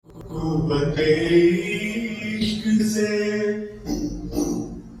قوت عشق سے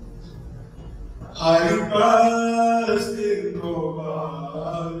ہر پست کو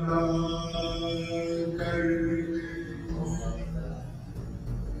بالا کر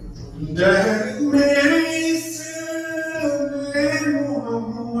در میری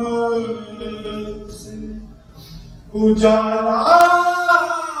محمد سے اجالا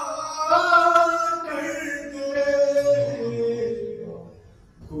کر دے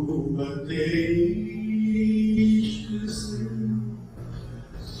قوت عشق سے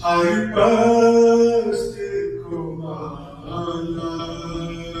ہر پست کو بالا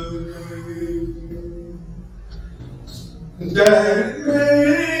کر در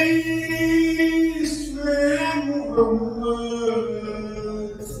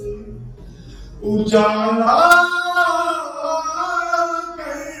اجالا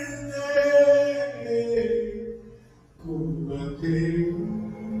کر دے قوت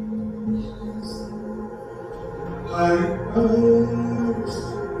ہر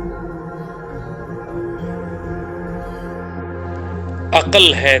عقل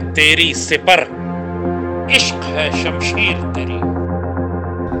ہے تیری سپر عشق ہے شمشیر تیری.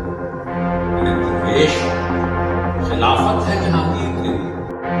 خلافت ہے جہانگیر تیری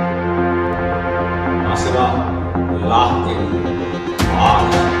ناصرہ اللہ تیری آج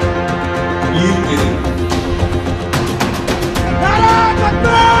پیر تیری.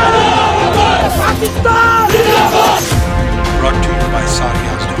 Pakistan brought to you by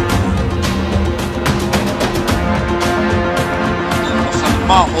Sarias.com.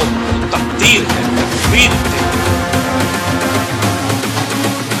 مسلمان ہو تقدیر ہے تقدیر تیری.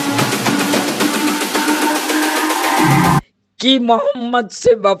 کہ محمد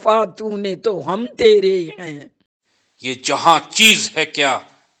سے وفا تو نے تو ہم تیرے ہیں. یہ جہاں چیز ہے کیا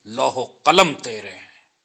لوح و قلم تیرے.